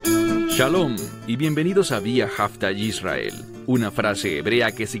Shalom y bienvenidos a Vía Haftaj Israel, una frase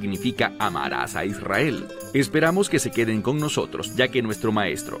hebrea que significa amarás a Israel. Esperamos que se queden con nosotros, ya que nuestro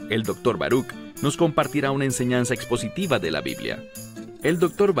maestro, el Dr. Baruch, nos compartirá una enseñanza expositiva de la Biblia. El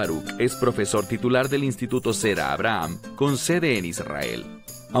Dr. Baruch es profesor titular del Instituto Zera Abraham, con sede en Israel.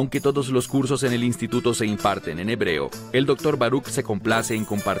 Aunque todos los cursos en el instituto se imparten en hebreo, el Dr. Baruch se complace en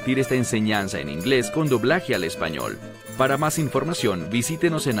compartir esta enseñanza en inglés con doblaje al español. Para más información,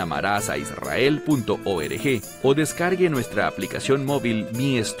 visítenos en amarasaisrael.org o descargue nuestra aplicación móvil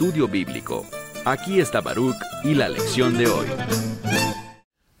Mi Estudio Bíblico. Aquí está Baruch y la lección de hoy.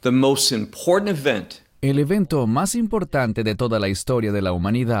 El evento más importante de toda la historia de la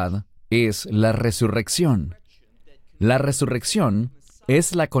humanidad es la resurrección. La resurrección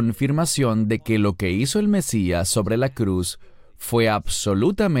es la confirmación de que lo que hizo el Mesías sobre la cruz fue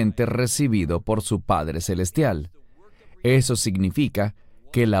absolutamente recibido por su Padre Celestial. Eso significa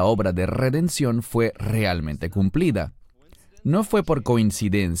que la obra de redención fue realmente cumplida. No fue por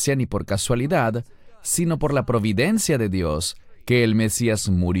coincidencia ni por casualidad, sino por la providencia de Dios que el Mesías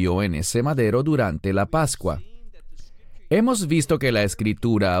murió en ese madero durante la Pascua. Hemos visto que la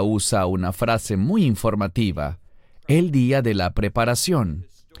Escritura usa una frase muy informativa: el día de la preparación.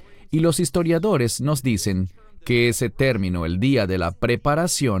 Y los historiadores nos dicen que ese término, el día de la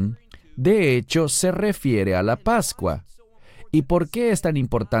preparación, de hecho se refiere a la Pascua. ¿Y por qué es tan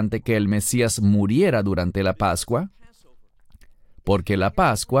importante que el Mesías muriera durante la Pascua? Porque la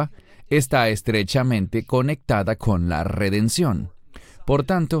Pascua está estrechamente conectada con la redención. Por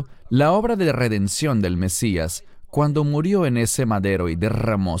tanto, la obra de redención del Mesías, cuando murió en ese madero y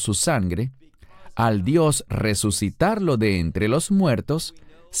derramó su sangre, al Dios resucitarlo de entre los muertos,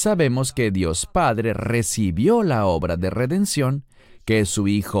 sabemos que Dios Padre recibió la obra de redención que su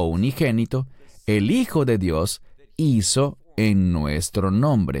Hijo unigénito, el Hijo de Dios, hizo en nuestro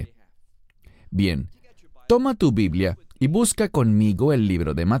nombre. Bien, toma tu Biblia y busca conmigo el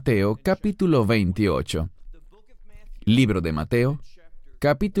libro de Mateo, capítulo 28. Libro de Mateo,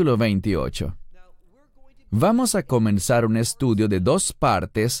 capítulo 28. Vamos a comenzar un estudio de 2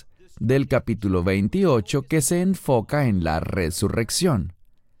 partes del capítulo 28 que se enfoca en la resurrección.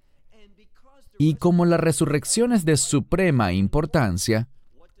 Y como la resurrección es de suprema importancia,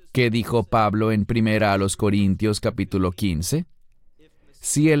 ¿qué dijo Pablo en 1 Corintios capítulo 15?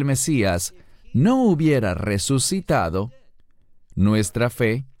 Si el Mesías no hubiera resucitado, nuestra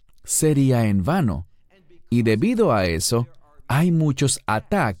fe sería en vano. Y debido a eso, hay muchos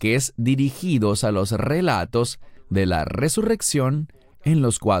ataques dirigidos a los relatos de la resurrección en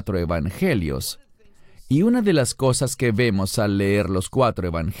los 4 evangelios. Y una de las cosas que vemos al leer los 4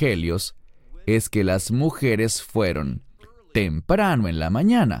 evangelios es que las mujeres fueron temprano en la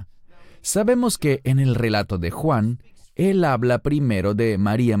mañana. Sabemos que en el relato de Juan, él habla primero de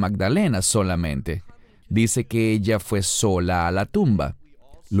María Magdalena solamente. Dice que ella fue sola a la tumba.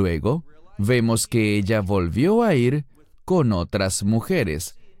 Luego, vemos que ella volvió a ir con otras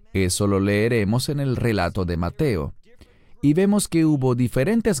mujeres. Eso lo leeremos en el relato de Mateo. Y vemos que hubo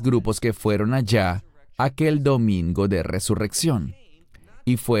diferentes grupos que fueron allá aquel domingo de resurrección.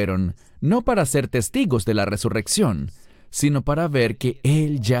 Y fueron no para ser testigos de la resurrección, sino para ver que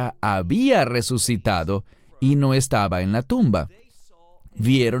Él ya había resucitado y no estaba en la tumba.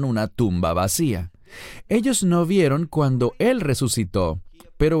 Vieron una tumba vacía. Ellos no vieron cuando Él resucitó,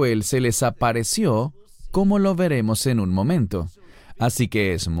 pero Él se les apareció, como lo veremos en un momento. Así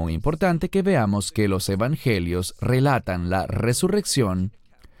que es muy importante que veamos que los evangelios relatan la resurrección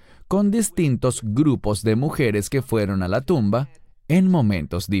con distintos grupos de mujeres que fueron a la tumba en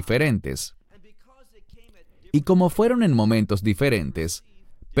momentos diferentes. Y como fueron en momentos diferentes,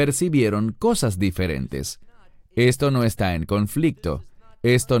 percibieron cosas diferentes. Esto no está en conflicto.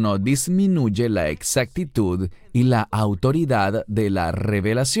 Esto no disminuye la exactitud y la autoridad de la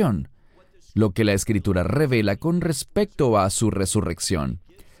revelación, lo que la Escritura revela con respecto a su resurrección,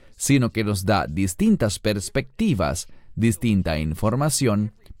 sino que nos da distintas perspectivas, distinta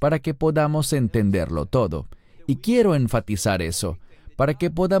información, para que podamos entenderlo todo. Y quiero enfatizar eso, para que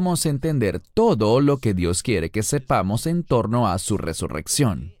podamos entender todo lo que Dios quiere que sepamos en torno a su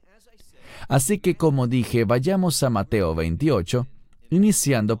resurrección. Así que, como dije, vayamos a Mateo 28,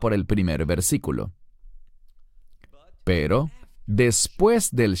 iniciando por el primer versículo. Pero, después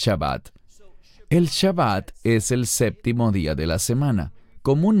del Shabbat. El Shabbat es el 7º día de la semana,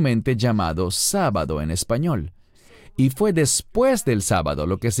 comúnmente llamado sábado en español. Y fue después del sábado,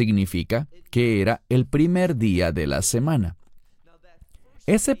 lo que significa que era el primer día de la semana.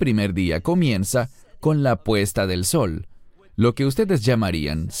 Ese primer día comienza con la puesta del sol, lo que ustedes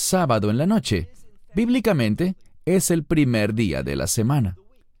llamarían sábado en la noche. Bíblicamente, es el primer día de la semana.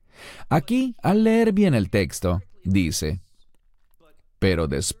 Aquí, al leer bien el texto, dice, pero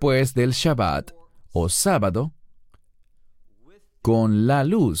después del Shabbat, o sábado, con la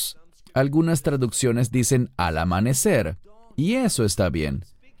luz. Algunas traducciones dicen al amanecer, y eso está bien.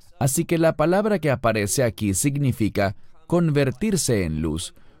 Así que la palabra que aparece aquí significa convertirse en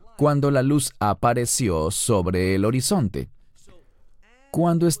luz, cuando la luz apareció sobre el horizonte.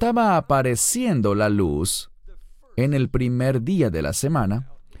 Cuando estaba apareciendo la luz, en el primer día de la semana,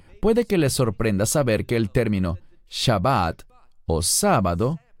 puede que les sorprenda saber que el término Shabbat o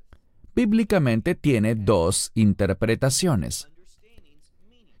sábado bíblicamente tiene dos interpretaciones.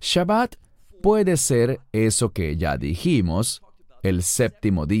 Shabbat puede ser eso que ya dijimos, el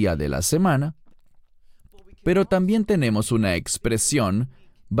séptimo día de la semana, pero también tenemos una expresión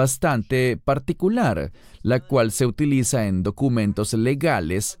bastante particular, la cual se utiliza en documentos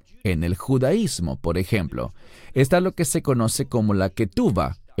legales en el judaísmo, por ejemplo. Está lo que se conoce como la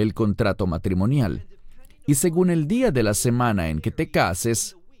ketubá, el contrato matrimonial. Y según el día de la semana en que te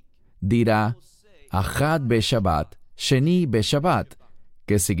cases, dirá Ahad be-Shabbat, Sheni be-Shabbat,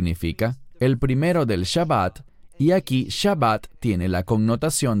 que significa el primero del Shabbat, y aquí Shabbat tiene la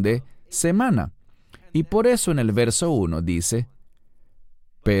connotación de semana. Y por eso en el verso 1 dice,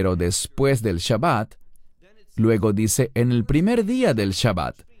 pero después del Shabbat, luego dice en el primer día del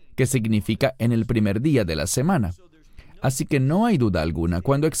Shabbat, que significa en el primer día de la semana. Así que no hay duda alguna,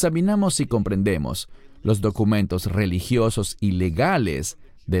 cuando examinamos y comprendemos los documentos religiosos y legales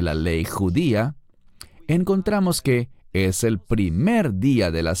de la ley judía, encontramos que es el primer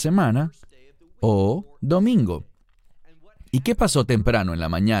día de la semana o domingo. ¿Y qué pasó temprano en la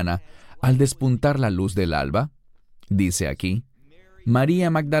mañana al despuntar la luz del alba? Dice aquí, María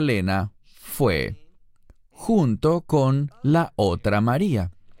Magdalena fue junto con la otra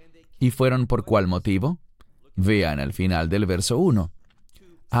María. ¿Y fueron por cuál motivo? Vean al final del verso 1.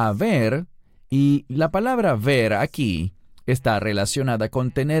 A ver, y la palabra ver aquí está relacionada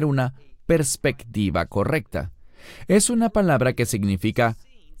con tener una perspectiva correcta. Es una palabra que significa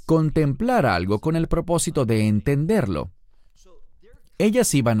contemplar algo con el propósito de entenderlo.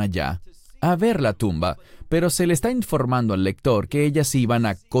 Ellas iban allá a ver la tumba, pero se le está informando al lector que ellas iban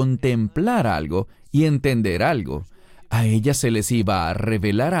a contemplar algo y entender algo. A ellas se les iba a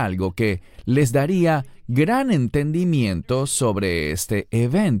revelar algo que les daría gran entendimiento sobre este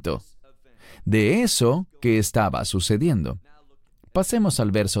evento, de eso que estaba sucediendo. Pasemos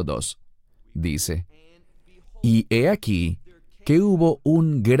al verso 2. Dice, y he aquí que hubo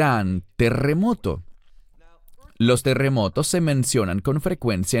un gran terremoto. Los terremotos se mencionan con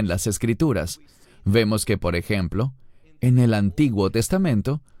frecuencia en las Escrituras. Vemos que, por ejemplo, en el Antiguo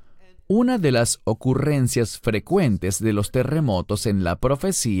Testamento, una de las ocurrencias frecuentes de los terremotos en la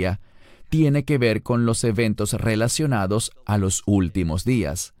profecía tiene que ver con los eventos relacionados a los últimos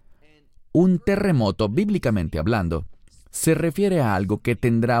días. Un terremoto, bíblicamente hablando, se refiere a algo que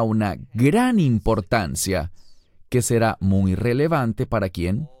tendrá una gran importancia, que será muy relevante ¿para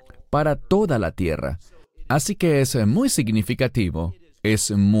quién? Para toda la tierra. Así que es muy significativo,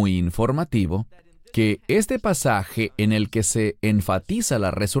 es muy informativo, que este pasaje en el que se enfatiza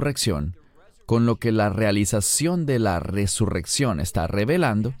la resurrección, con lo que la realización de la resurrección está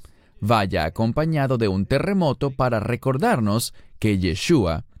revelando, vaya acompañado de un terremoto para recordarnos que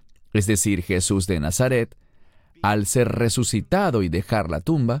Yeshua, es decir, Jesús de Nazaret, al ser resucitado y dejar la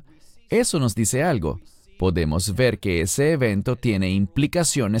tumba, eso nos dice algo. Podemos ver que ese evento tiene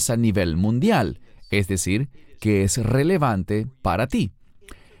implicaciones a nivel mundial, es decir, que es relevante para ti.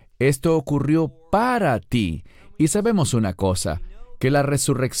 Esto ocurrió para ti, y sabemos una cosa, que la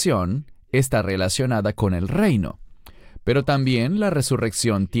resurrección está relacionada con el reino, pero también la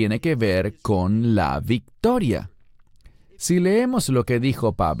resurrección tiene que ver con la victoria. Si leemos lo que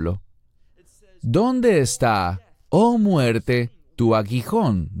dijo Pablo, ¿dónde está, oh muerte, tu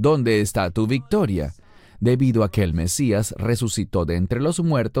aguijón? ¿Dónde está tu victoria? Debido a que el Mesías resucitó de entre los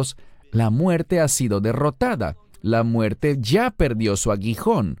muertos, la muerte ha sido derrotada. La muerte ya perdió su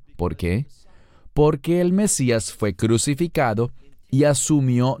aguijón. ¿Por qué? Porque el Mesías fue crucificado y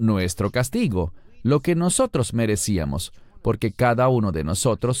asumió nuestro castigo, lo que nosotros merecíamos, porque cada uno de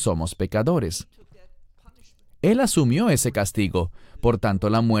nosotros somos pecadores. Él asumió ese castigo, por tanto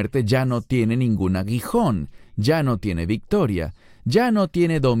la muerte ya no tiene ningún aguijón, ya no tiene victoria, ya no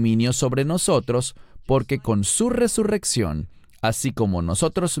tiene dominio sobre nosotros, porque con su resurrección, así como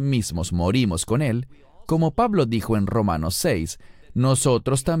nosotros mismos morimos con Él, como Pablo dijo en Romanos 6,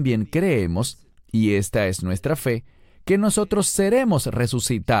 nosotros también creemos, y esta es nuestra fe, que nosotros seremos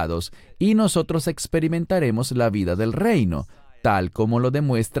resucitados y nosotros experimentaremos la vida del reino, tal como lo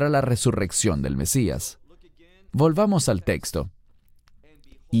demuestra la resurrección del Mesías. Volvamos al texto.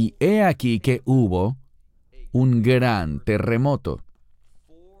 Y he aquí que hubo un gran terremoto,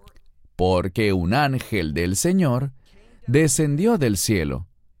 porque un ángel del Señor descendió del cielo,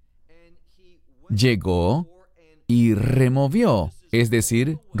 llegó y removió, es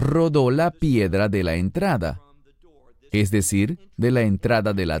decir, rodó la piedra de la entrada, es decir, de la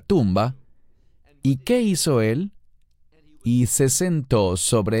entrada de la tumba. ¿Y qué hizo él? Y se sentó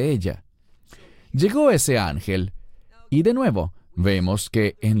sobre ella. Llegó ese ángel, y de nuevo, vemos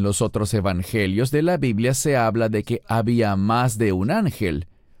que en los otros evangelios de la Biblia se habla de que había más de un ángel,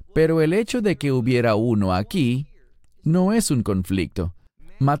 pero el hecho de que hubiera uno aquí no es un conflicto.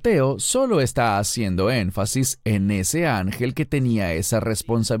 Mateo solo está haciendo énfasis en ese ángel que tenía esa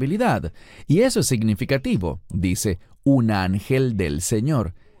responsabilidad, y eso es significativo. Dice, un ángel del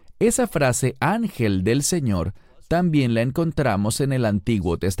Señor. Esa frase, ángel del Señor, también la encontramos en el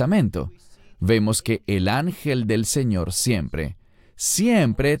Antiguo Testamento. Vemos que el ángel del Señor siempre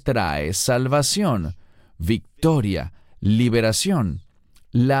trae salvación, victoria, liberación,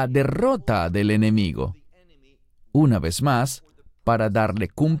 la derrota del enemigo. Una vez más, para darle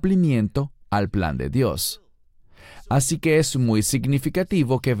cumplimiento al plan de Dios. Así que es muy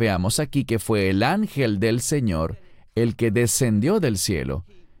significativo que veamos aquí que fue el ángel del Señor el que descendió del cielo,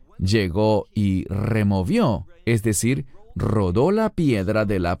 llegó y removió, es decir, rodó la piedra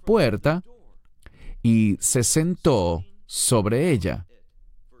de la puerta y se sentó sobre ella.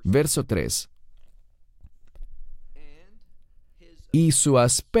 Verso 3. Y su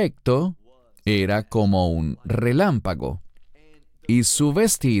aspecto era como un relámpago, y su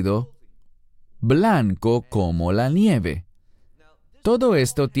vestido blanco como la nieve. Todo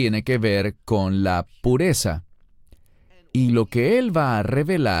esto tiene que ver con la pureza. Y lo que él va a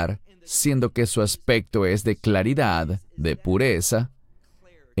revelar, siendo que su aspecto es de claridad, de pureza,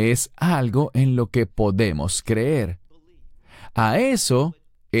 es algo en lo que podemos creer. A eso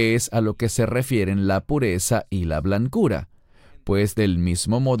es a lo que se refieren la pureza y la blancura, pues del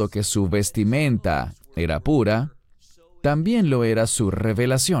mismo modo que su vestimenta era pura, también lo era su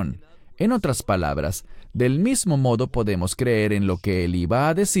revelación. En otras palabras, del mismo modo podemos creer en lo que él iba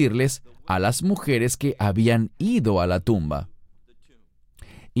a decirles a las mujeres que habían ido a la tumba.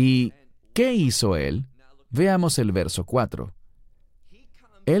 ¿Y qué hizo él? Veamos el verso 4.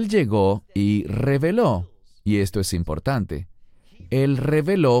 Él llegó y reveló, y esto es importante, él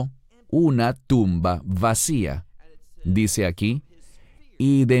reveló una tumba vacía. Dice aquí,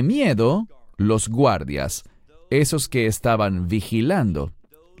 y de miedo los guardias, esos que estaban vigilando,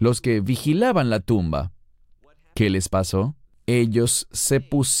 los que vigilaban la tumba. ¿Qué les pasó? Ellos se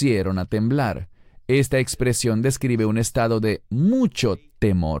pusieron a temblar. Esta expresión describe un estado de mucho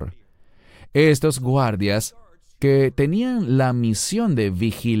temor. Estos guardias, que tenían la misión de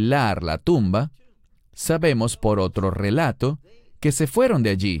vigilar la tumba, sabemos por otro relato que se fueron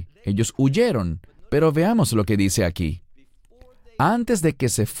de allí. Ellos huyeron, pero veamos lo que dice aquí. Antes de que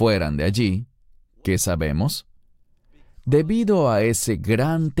se fueran de allí, ¿qué sabemos? Debido a ese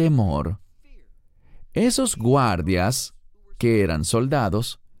gran temor, esos guardias, que eran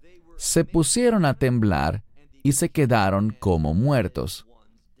soldados, se pusieron a temblar y se quedaron como muertos.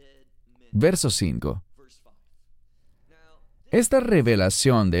 Verso 5. Esta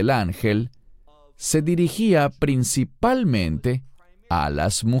revelación del ángel se dirigía principalmente a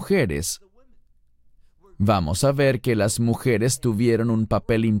las mujeres. Vamos a ver que las mujeres tuvieron un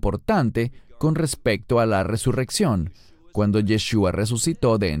papel importante con respecto a la resurrección, cuando Yeshua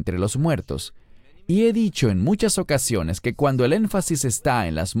resucitó de entre los muertos. Y he dicho en muchas ocasiones que cuando el énfasis está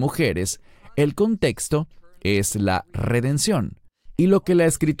en las mujeres, el contexto es la redención. Y lo que la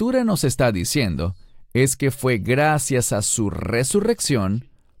Escritura nos está diciendo es que fue gracias a su resurrección,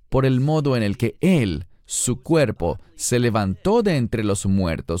 por el modo en el que Él, su cuerpo, se levantó de entre los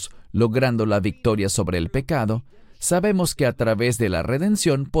muertos, logrando la victoria sobre el pecado, sabemos que a través de la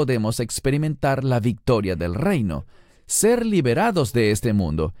redención podemos experimentar la victoria del reino, ser liberados de este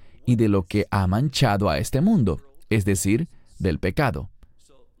mundo y de lo que ha manchado a este mundo, es decir, del pecado.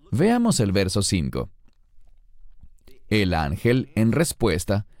 Veamos el verso 5. El ángel, en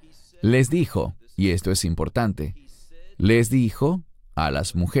respuesta, les dijo, y esto es importante, les dijo a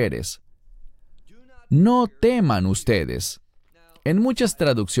las mujeres, no teman ustedes. En muchas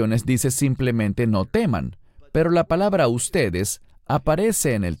traducciones dice simplemente no teman, pero la palabra ustedes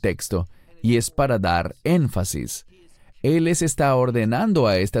aparece en el texto y es para dar énfasis. Él les está ordenando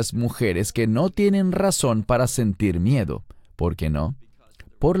a estas mujeres que no tienen razón para sentir miedo. ¿Por qué no?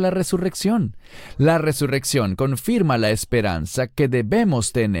 Por la resurrección. La resurrección confirma la esperanza que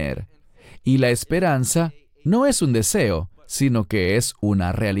debemos tener. Y la esperanza no es un deseo, sino que es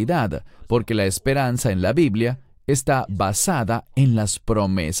una realidad, porque la esperanza en la Biblia está basada en las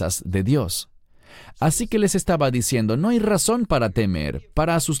promesas de Dios. Así que les estaba diciendo, no hay razón para temer,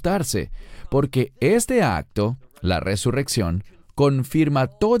 para asustarse, porque este acto, la resurrección, confirma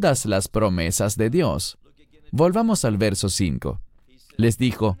todas las promesas de Dios. Volvamos al verso 5. Les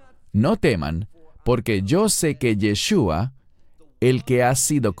dijo, no teman, porque yo sé que Yeshua, el que ha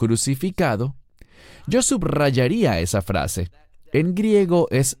sido crucificado, yo subrayaría esa frase. En griego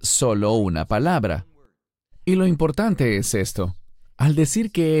es solo una palabra. Y lo importante es esto. Al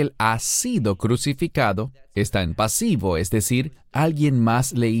decir que Él ha sido crucificado, está en pasivo, es decir, alguien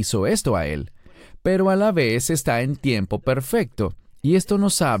más le hizo esto a Él. Pero a la vez está en tiempo perfecto, y esto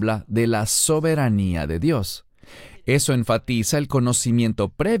nos habla de la soberanía de Dios. Eso enfatiza el conocimiento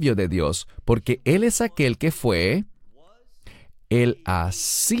previo de Dios, porque Él es aquel que fue, Él ha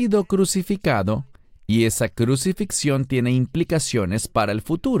sido crucificado, y esa crucifixión tiene implicaciones para el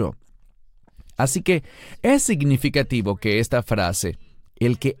futuro. Así que es significativo que esta frase,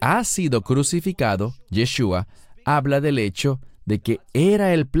 el que ha sido crucificado, Yeshua, habla del hecho de que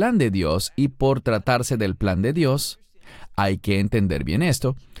era el plan de Dios y por tratarse del plan de Dios, hay que entender bien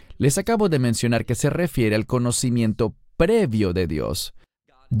esto. Les acabo de mencionar que se refiere al conocimiento previo de Dios.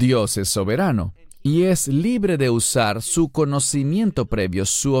 Dios es soberano y es libre de usar su conocimiento previo,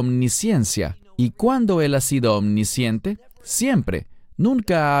 su omnisciencia. ¿Y cuándo Él ha sido omnisciente? Siempre.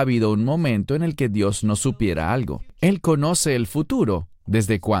 Nunca ha habido un momento en el que Dios no supiera algo. Él conoce el futuro.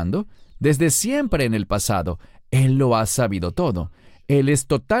 ¿Desde cuándo? Desde siempre en el pasado. Él lo ha sabido todo. Él es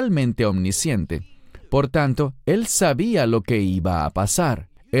totalmente omnisciente. Por tanto, Él sabía lo que iba a pasar.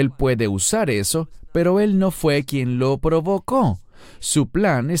 Él puede usar eso, pero Él no fue quien lo provocó. Su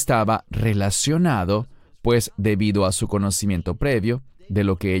plan estaba relacionado, pues debido a su conocimiento previo de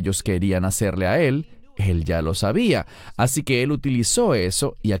lo que ellos querían hacerle a Él ya lo sabía. Así que Él utilizó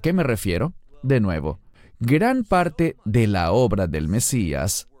eso. ¿Y a qué me refiero? De nuevo, gran parte de la obra del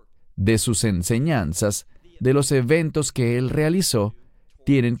Mesías, de sus enseñanzas, de los eventos que Él realizó,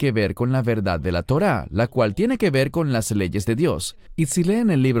 tienen que ver con la verdad de la Torá, la cual tiene que ver con las leyes de Dios. Y si leen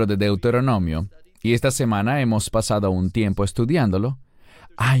el libro de Deuteronomio, y esta semana hemos pasado un tiempo estudiándolo,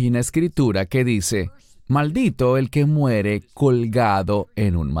 hay una escritura que dice, maldito el que muere colgado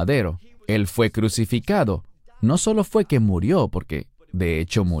en un madero. Él fue crucificado. No solo fue que murió, porque de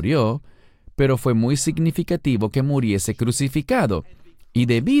hecho murió, pero fue muy significativo que muriese crucificado. Y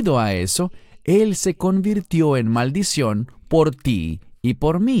debido a eso, Él se convirtió en maldición por ti y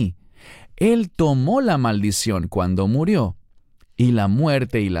por mí. Él tomó la maldición cuando murió. Y la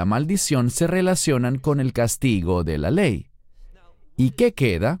muerte y la maldición se relacionan con el castigo de la ley. ¿Y qué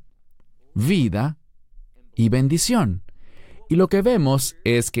queda? Vida y bendición. Y lo que vemos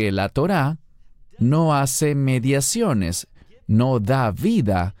es que la Torá no hace mediaciones, no da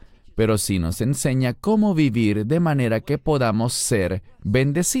vida, pero sí nos enseña cómo vivir de manera que podamos ser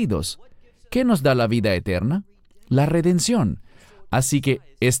bendecidos. ¿Qué nos da la vida eterna? La redención. Así que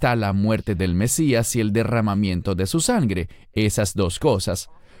está la muerte del Mesías y el derramamiento de su sangre, esas dos cosas,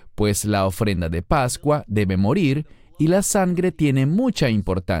 pues la ofrenda de Pascua debe morir y la sangre tiene mucha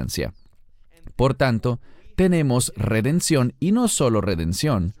importancia. Por tanto, tenemos redención y no solo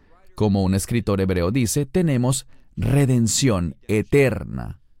redención. Como un escritor hebreo dice, tenemos redención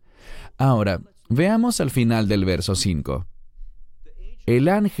eterna. Ahora, veamos al final del verso 5. El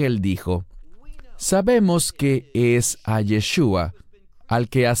ángel dijo, sabemos que es a Yeshua, al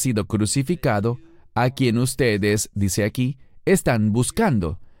que ha sido crucificado, a quien ustedes, dice aquí, están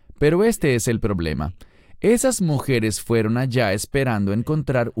buscando. Pero este es el problema. Esas mujeres fueron allá esperando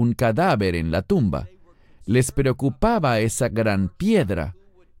encontrar un cadáver en la tumba. Les preocupaba esa gran piedra.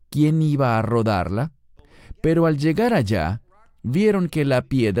 ¿Quién iba a rodarla? Pero al llegar allá, vieron que la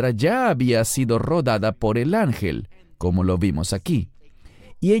piedra ya había sido rodada por el ángel, como lo vimos aquí.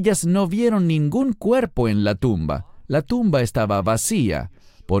 Y ellas no vieron ningún cuerpo en la tumba. La tumba estaba vacía,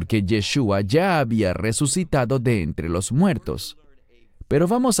 porque Yeshua ya había resucitado de entre los muertos. Pero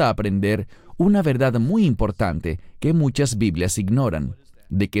vamos a aprender una verdad muy importante que muchas Biblias ignoran.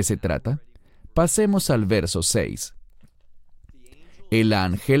 ¿De qué se trata? Pasemos al verso 6. El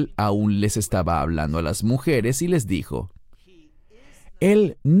ángel aún les estaba hablando a las mujeres y les dijo,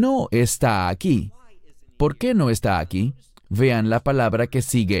 Él no está aquí. ¿Por qué no está aquí? Vean la palabra que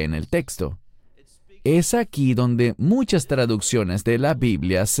sigue en el texto. Es aquí donde muchas traducciones de la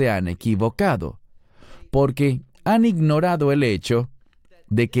Biblia se han equivocado, porque han ignorado el hecho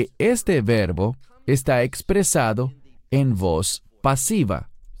de que este verbo está expresado en voz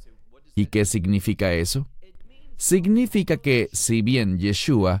pasiva. ¿Y qué significa eso? Significa que si bien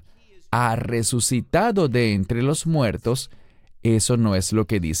Yeshua ha resucitado de entre los muertos, eso no es lo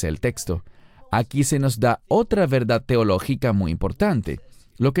que dice el texto. aquí se nos da otra verdad teológica muy importante.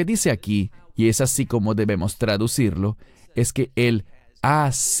 Lo que dice aquí, y es así como debemos traducirlo, es que Él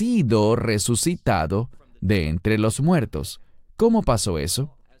ha sido resucitado de entre los muertos. ¿Cómo pasó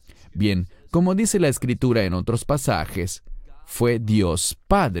eso? Bien, como dice la Escritura en otros pasajes, fue Dios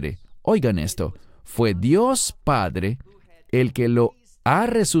Padre. Oigan esto, fue Dios Padre el que lo ha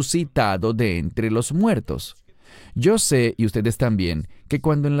resucitado de entre los muertos. Yo sé, y ustedes también, que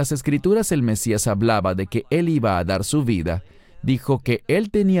cuando en las Escrituras el Mesías hablaba de que Él iba a dar su vida, dijo que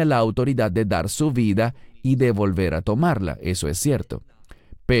Él tenía la autoridad de dar su vida y de volver a tomarla. Eso es cierto.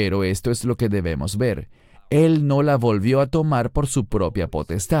 Pero esto es lo que debemos ver. Él no la volvió a tomar por su propia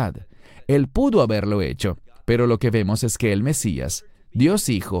potestad. Él pudo haberlo hecho, pero lo que vemos es que el Mesías, Dios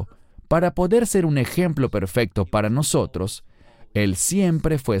Hijo, para poder ser un ejemplo perfecto para nosotros, Él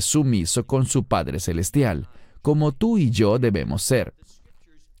siempre fue sumiso con su Padre Celestial, como tú y yo debemos ser.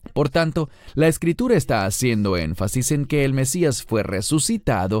 Por tanto, la Escritura está haciendo énfasis en que el Mesías fue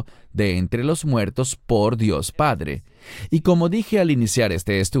resucitado de entre los muertos por Dios Padre. Y como dije al iniciar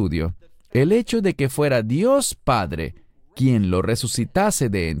este estudio, el hecho de que fuera Dios Padre quien lo resucitase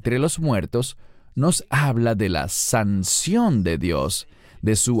de entre los muertos nos habla de la sanción de Dios,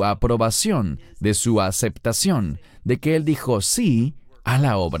 de su aprobación, de su aceptación, de que Él dijo sí a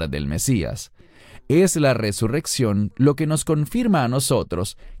la obra del Mesías. Es la resurrección lo que nos confirma a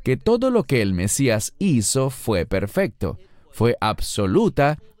nosotros que todo lo que el Mesías hizo fue perfecto, fue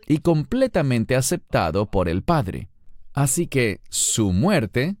absoluta y completamente aceptado por el Padre. Así que su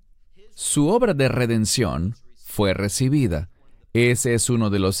muerte, su obra de redención, fue recibida. Ese es uno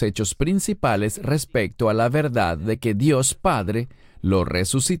de los hechos principales respecto a la verdad de que Dios Padre lo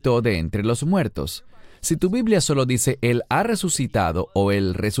resucitó de entre los muertos. Si tu Biblia solo dice Él ha resucitado o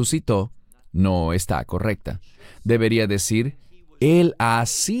Él resucitó, no está correcta. Debería decir, Él ha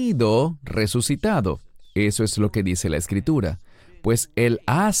sido resucitado. Eso es lo que dice la Escritura. Pues Él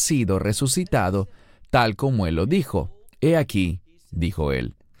ha sido resucitado tal como Él lo dijo. He aquí, dijo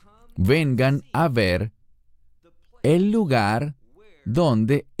Él, vengan a ver el lugar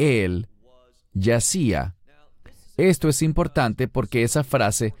donde Él yacía. Esto es importante porque esa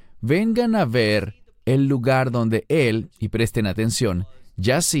frase, vengan a ver el lugar donde Él, y presten atención,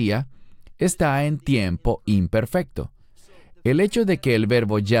 yacía, está en tiempo imperfecto. El hecho de que el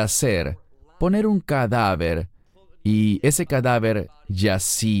verbo yacer, poner un cadáver, y ese cadáver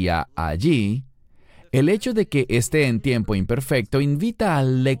yacía allí, el hecho de que esté en tiempo imperfecto invita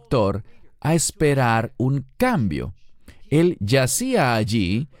al lector a esperar un cambio. Él yacía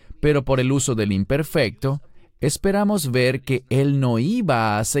allí, pero por el uso del imperfecto, esperamos ver que Él no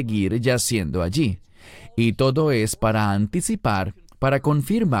iba a seguir yaciendo allí. Y todo es para anticipar, para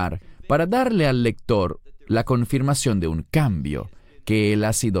confirmar, para darle al lector la confirmación de un cambio, que Él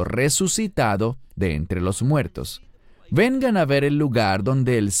ha sido resucitado de entre los muertos. Vengan a ver el lugar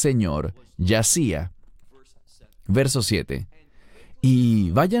donde el Señor yacía. Verso 7. Y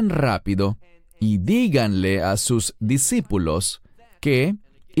vayan rápido y díganle a sus discípulos que,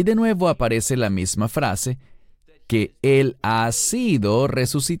 y de nuevo aparece la misma frase, que Él ha sido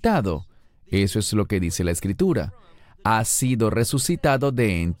resucitado. Eso es lo que dice la Escritura. Ha sido resucitado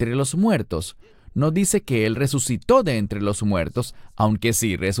de entre los muertos. No dice que Él resucitó de entre los muertos, aunque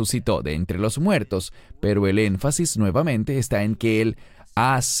sí resucitó de entre los muertos, pero el énfasis nuevamente está en que Él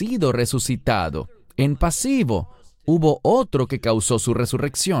ha sido resucitado. En pasivo, hubo otro que causó su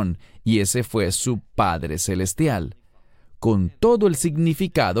resurrección, y ese fue su Padre Celestial, con todo el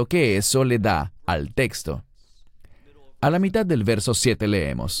significado que eso le da al texto. A la mitad del verso 7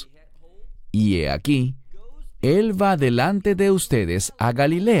 leemos, y he aquí, Él va delante de ustedes a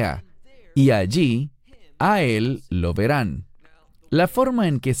Galilea, y allí a Él lo verán. La forma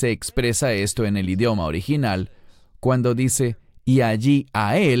en que se expresa esto en el idioma original, cuando dice, y allí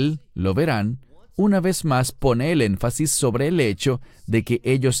a Él lo verán, una vez más pone el énfasis sobre el hecho de que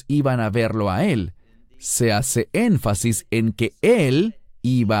ellos iban a verlo a Él. Se hace énfasis en que Él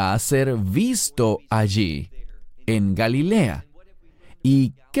iba a ser visto allí, en Galilea.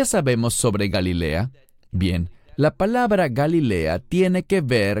 ¿Y qué sabemos sobre Galilea? Bien, la palabra Galilea tiene que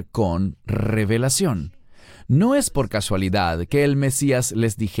ver con revelación. No es por casualidad que el Mesías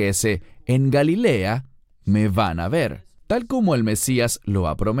les dijese, en Galilea me van a ver. Tal como el Mesías lo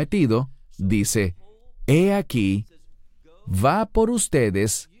ha prometido, dice, he aquí, va por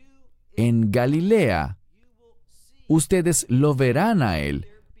ustedes en Galilea. Ustedes lo verán a Él,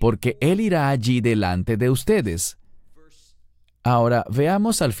 porque Él irá allí delante de ustedes. Ahora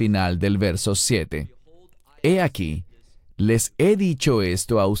veamos al final del verso 7. He aquí, les he dicho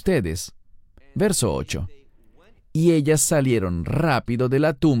esto a ustedes. Verso 8. y ellas salieron rápido de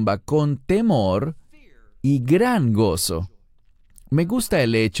la tumba con temor y gran gozo. Me gusta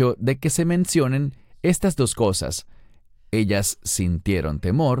el hecho de que se mencionen estas dos cosas. Ellas sintieron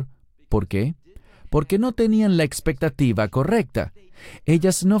temor. ¿Por qué? Porque no tenían la expectativa correcta.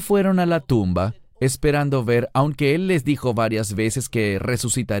 Ellas no fueron a la tumba esperando ver, aunque Él les dijo varias veces que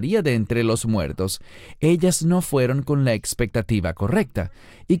resucitaría de entre los muertos, ellas no fueron con la expectativa correcta.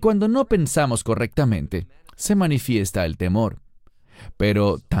 Y cuando no pensamos correctamente, se manifiesta el temor.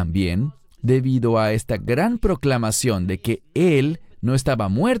 Pero también, debido a esta gran proclamación de que Él no estaba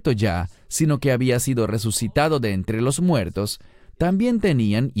muerto ya, sino que había sido resucitado de entre los muertos, también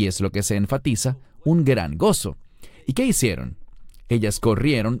tenían, y es lo que se enfatiza, un gran gozo. ¿Y qué hicieron? Ellas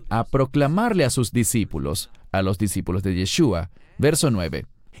corrieron a proclamarle a sus discípulos, a los discípulos de Yeshua. Verso 9.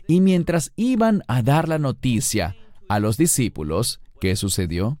 Y mientras iban a dar la noticia a los discípulos, ¿qué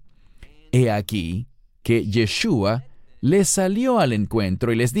sucedió? He aquí que Yeshua les salió al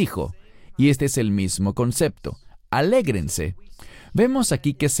encuentro y les dijo, y este es el mismo concepto, alégrense. Vemos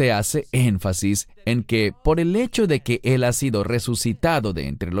aquí que se hace énfasis en que por el hecho de que Él ha sido resucitado de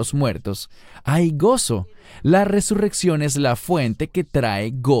entre los muertos, hay gozo. La resurrección es la fuente que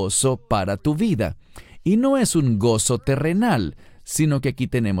trae gozo para tu vida. Y no es un gozo terrenal, sino que aquí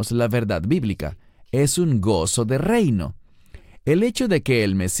tenemos la verdad bíblica. Es un gozo de reino. El hecho de que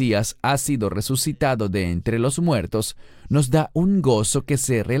el Mesías ha sido resucitado de entre los muertos nos da un gozo que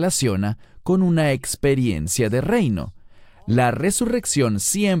se relaciona con una experiencia de reino. La resurrección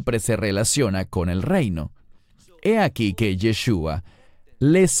siempre se relaciona con el reino. He aquí que Yeshua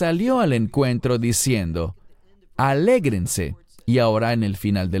les salió al encuentro diciendo, alégrense. Y ahora en el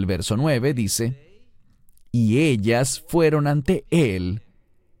final del verso 9 dice, y ellas fueron ante Él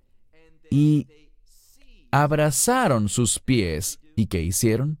y abrazaron sus pies. ¿Y qué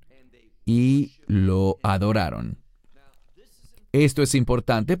hicieron? Y lo adoraron. Esto es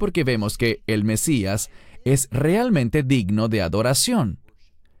importante porque vemos que el Mesías es realmente digno de adoración.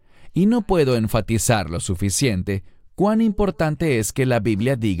 Y no puedo enfatizar lo suficiente cuán importante es que la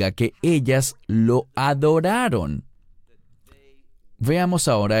Biblia diga que ellas lo adoraron. Veamos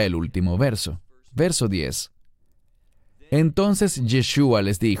ahora el último verso. Verso 10. Entonces Yeshua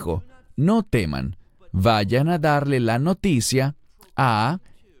les dijo, no teman, vayan a darle la noticia a,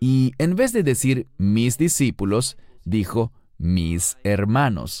 y en vez de decir mis discípulos, dijo mis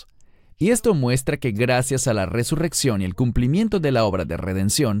hermanos. Y esto muestra que gracias a la resurrección y el cumplimiento de la obra de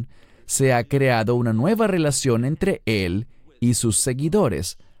redención, se ha creado una nueva relación entre Él y sus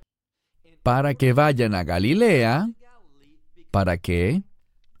seguidores, para que vayan a Galilea, para que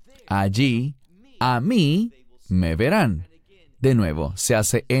allí a mí me verán. De nuevo, se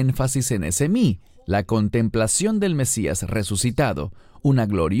hace énfasis en ese mí, la contemplación del Mesías resucitado, una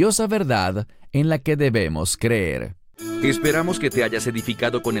gloriosa verdad en la que debemos creer. Esperamos que te hayas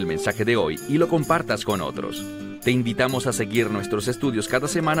edificado con el mensaje de hoy y lo compartas con otros. Te invitamos a seguir nuestros estudios cada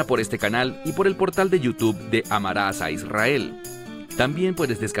semana por este canal y por el portal de YouTube de Amarás a Israel. También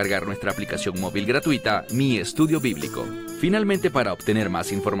puedes descargar nuestra aplicación móvil gratuita, Mi Estudio Bíblico. Finalmente, para obtener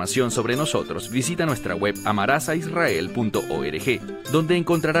más información sobre nosotros, visita nuestra web amarasaisrael.org, donde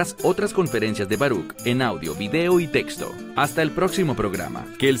encontrarás otras conferencias de Baruch en audio, video y texto. Hasta el próximo programa.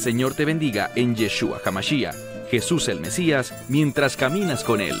 Que el Señor te bendiga en Yeshua HaMashiach, Jesús el Mesías, mientras caminas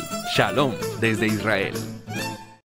con Él. Shalom desde Israel.